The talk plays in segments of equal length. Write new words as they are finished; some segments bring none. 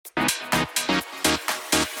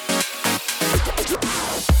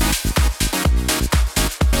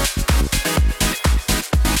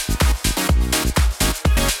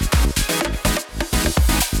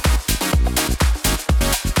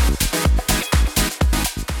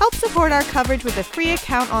support our coverage with a free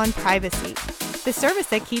account on Privacy, the service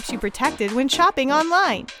that keeps you protected when shopping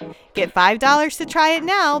online. Get $5 to try it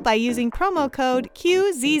now by using promo code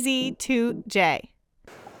QZZ2J.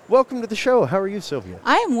 Welcome to the show. How are you, Sylvia?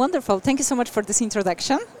 I am wonderful. Thank you so much for this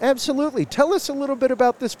introduction. Absolutely. Tell us a little bit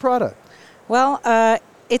about this product. Well,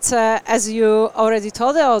 it's as you already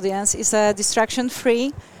told the audience, it's a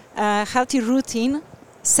distraction-free, healthy routine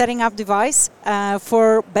setting up device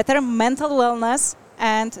for better mental wellness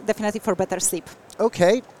and definitely for better sleep.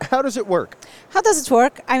 Okay. How does it work? How does it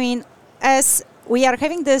work? I mean, as we are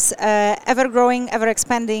having this ever-growing,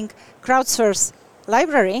 ever-expanding crowdsourced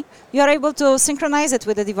library, you are able to synchronize it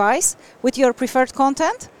with the device, with your preferred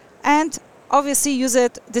content, and obviously use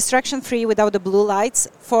it distraction-free without the blue lights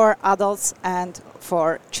for adults and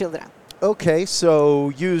for children. Okay, so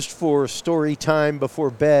used for story time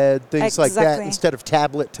before bed, things like that, instead of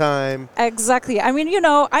tablet time. Exactly. I mean,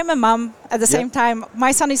 I'm a mom at the same time.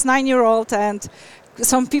 My son is 9-year-old, and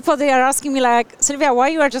some people, they are asking me like, Sylvia, why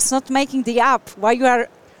you are just not making the app? Why you are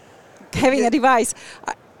having a device?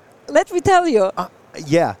 Let me tell you.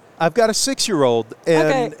 Yeah. I've got a 6-year-old,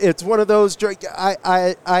 and it's one of those,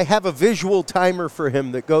 I have a visual timer for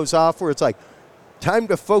him that goes off where it's like, time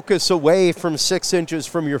to focus away from 6 inches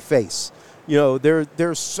from your face.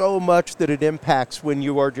 There's so much that it impacts when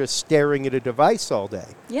you are just staring at a device all day.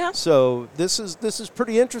 Yeah. So this is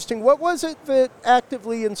pretty interesting. What was it that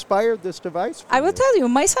actively inspired this device for I will tell you,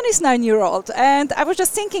 my son is 9-year-old, and I was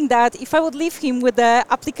just thinking that if I would leave him with the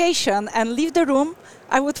application and leave the room,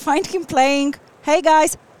 I would find him playing, hey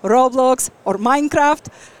guys, Roblox or Minecraft.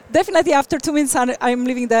 Definitely after 2 minutes, I'm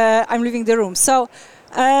leaving the room. So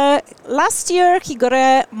last year he got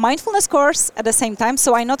a mindfulness course at the same time.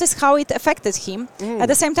 So I noticed how it affected him. At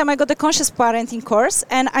the same time, I got the conscious parenting course,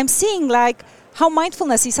 and I'm seeing like how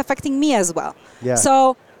mindfulness is affecting me as well. Yeah.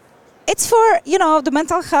 So it's for, the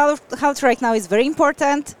mental health right now is very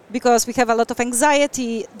important because we have a lot of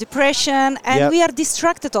anxiety, depression, and we are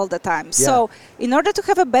distracted all the time. Yeah. So in order to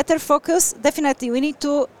have a better focus, definitely we need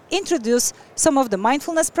to introduce some of the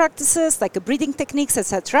mindfulness practices like breathing techniques,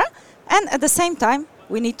 etc. And at the same time,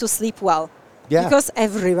 we need to sleep well. Yeah. Because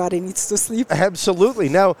everybody needs to sleep. Absolutely.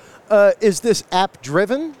 Now, is this app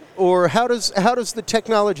driven? Or how does the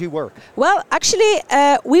technology work? Well, actually,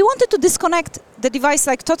 we wanted to disconnect the device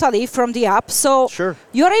totally from the app. So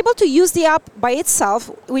you are able to use the app by itself,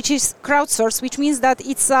 which is crowdsourced, which means that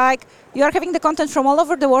it's like you are having the content from all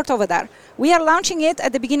over the world over there. We are launching it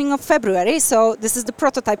at the beginning of February. So this is the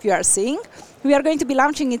prototype you are seeing. We are going to be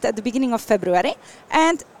launching it at the beginning of February.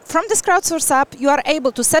 And from this crowdsourced app, you are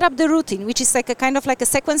able to set up the routine, which is a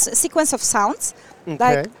sequence of sounds. Okay.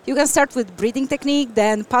 Like you can start with breathing technique,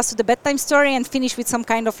 then pass to the bedtime story, and finish with some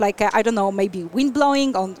kind of maybe wind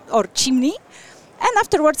blowing or chimney. And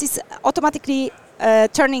afterwards, it's automatically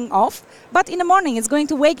turning off. But in the morning, it's going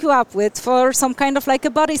to wake you up for some kind of a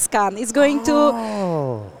body scan. It's going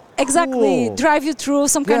to drive you through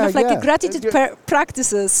some kind of a gratitude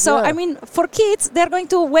practices. So, I mean, for kids, they're going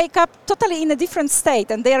to wake up totally in a different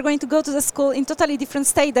state, and they are going to go to the school in totally different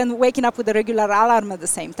state than waking up with a regular alarm at the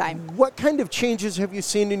same time. What kind of changes have you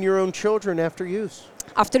seen in your own children after use?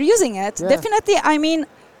 After using it, definitely, I mean,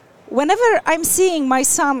 whenever I'm seeing my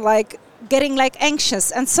son getting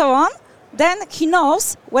anxious and so on, then he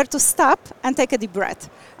knows where to stop and take a deep breath.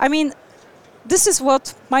 I mean, this is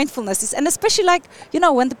what mindfulness is. And especially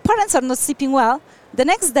when the parents are not sleeping well, the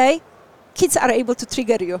next day, kids are able to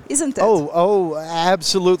trigger you, isn't it? Oh,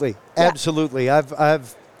 absolutely. Yeah. Absolutely.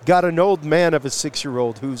 I've got an old man of a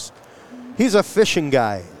 6-year-old he's a fishing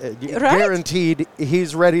guy. Guaranteed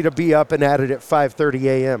he's ready to be up and at it at 5:30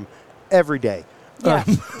 a.m. every day. Yeah.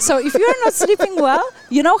 So if you're not sleeping well,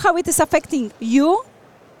 you know how it is affecting you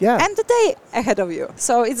and the day ahead of you.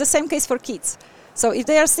 So it's the same case for kids. So if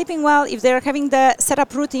they are sleeping well, if they are having the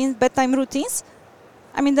setup routines, bedtime routines,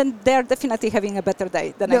 I mean, then they are definitely having a better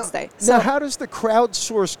day the next day. So how does the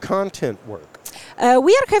crowdsourced content work?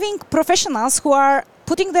 We are having professionals who are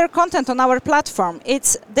putting their content on our platform.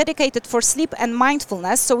 It's dedicated for sleep and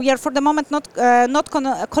mindfulness. So we are, for the moment,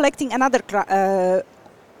 not collecting another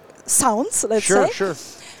sounds, let's say. Sure.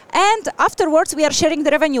 And afterwards, we are sharing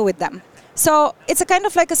the revenue with them. So it's a kind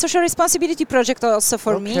of a social responsibility project also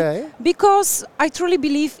for me, because I truly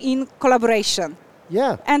believe in collaboration.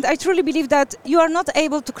 Yeah. And I truly believe that you are not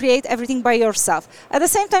able to create everything by yourself. At the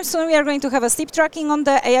same time, soon we are going to have a sleep tracking on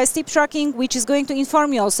the AI sleep tracking, which is going to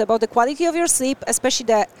inform you also about the quality of your sleep, especially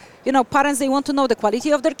the, parents, they want to know the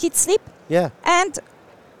quality of their kids' sleep. Yeah. And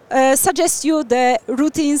suggest you the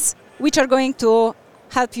routines which are going to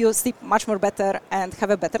help you sleep much more better and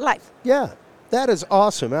have a better life. Yeah. That is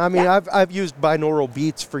awesome. I mean, I've used binaural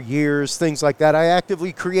beats for years, things like that. I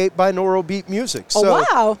actively create binaural beat music. So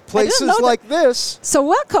wow. places like this. So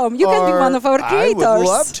welcome. You can be one of our creators. I would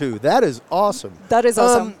love to. That is awesome. That is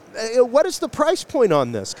awesome. What is the price point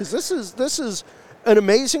on this? Because this is an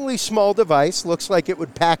amazingly small device. Looks like it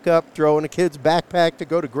would pack up, throw in a kid's backpack to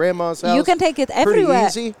go to grandma's house. You can take it everywhere.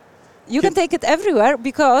 Pretty easy. You can take it everywhere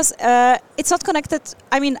because it's not connected.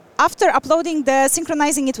 I mean, after uploading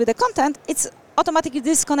synchronizing it with the content, it's automatically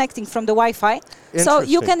disconnecting from the Wi-Fi. So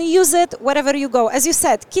you can use it wherever you go. As you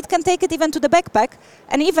said, kid can take it even to the backpack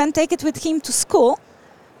and even take it with him to school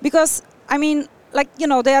because, I mean, like, you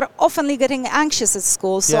know, they are oftenly getting anxious at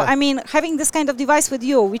school. So, I mean, having this kind of device with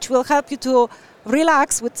you, which will help you to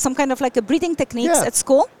relax with some kind of like a breathing techniques at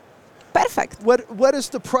school, perfect. What is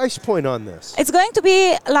the price point on this? It's going to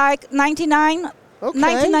be like $99,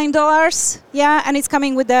 and it's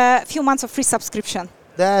coming with a few months of free subscription.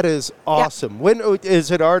 That is awesome. When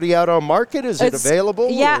is it already out on market? Is it available?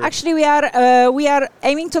 Yeah, actually we are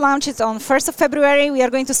aiming to launch it on 1st of February. We are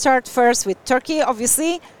going to start first with Turkey,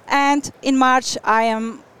 obviously, and in March I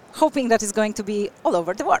am hoping that it's going to be all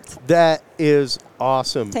over the world. That is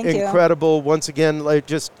awesome. Thank you. Incredible. Once again,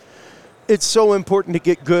 it's so important to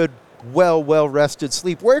get good, well-rested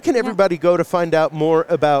sleep. Where can everybody go to find out more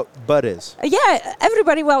about Budizzz?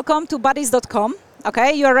 Everybody welcome to budizzz.com.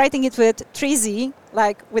 Okay, you are writing it with 3Z,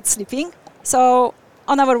 like with sleeping. So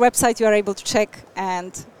on our website, you are able to check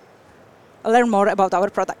and learn more about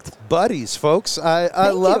our product. Budizzz, folks.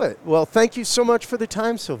 I love it. Well, thank you so much for the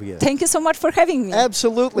time, Sylvia. Thank you so much for having me.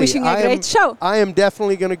 Absolutely. Wishing you a great show. I am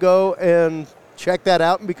definitely going to go and check that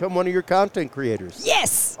out and become one of your content creators.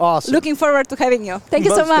 Yes. Awesome. Looking forward to having you. Thank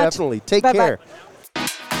you so much. Most definitely. Take care.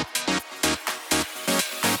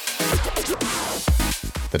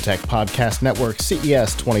 The Tech Podcast Network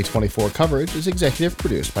CES 2024 coverage is executive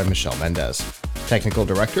produced by Michelle Mendez. Technical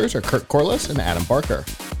directors are Kurt Corliss and Adam Barker.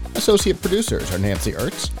 Associate producers are Nancy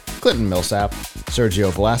Ertz, Clinton Millsap,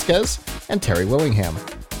 Sergio Velasquez, and Terry Willingham.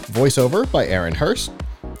 Voiceover by Aaron Hurst.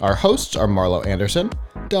 Our hosts are Marlo Anderson,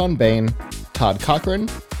 Don Bain, Todd Cochran,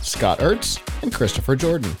 Scott Ertz, and Christopher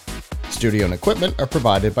Jordan. Studio and equipment are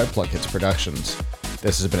provided by Plug Hits Productions.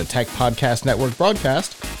 This has been a Tech Podcast Network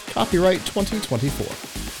broadcast, copyright 2024.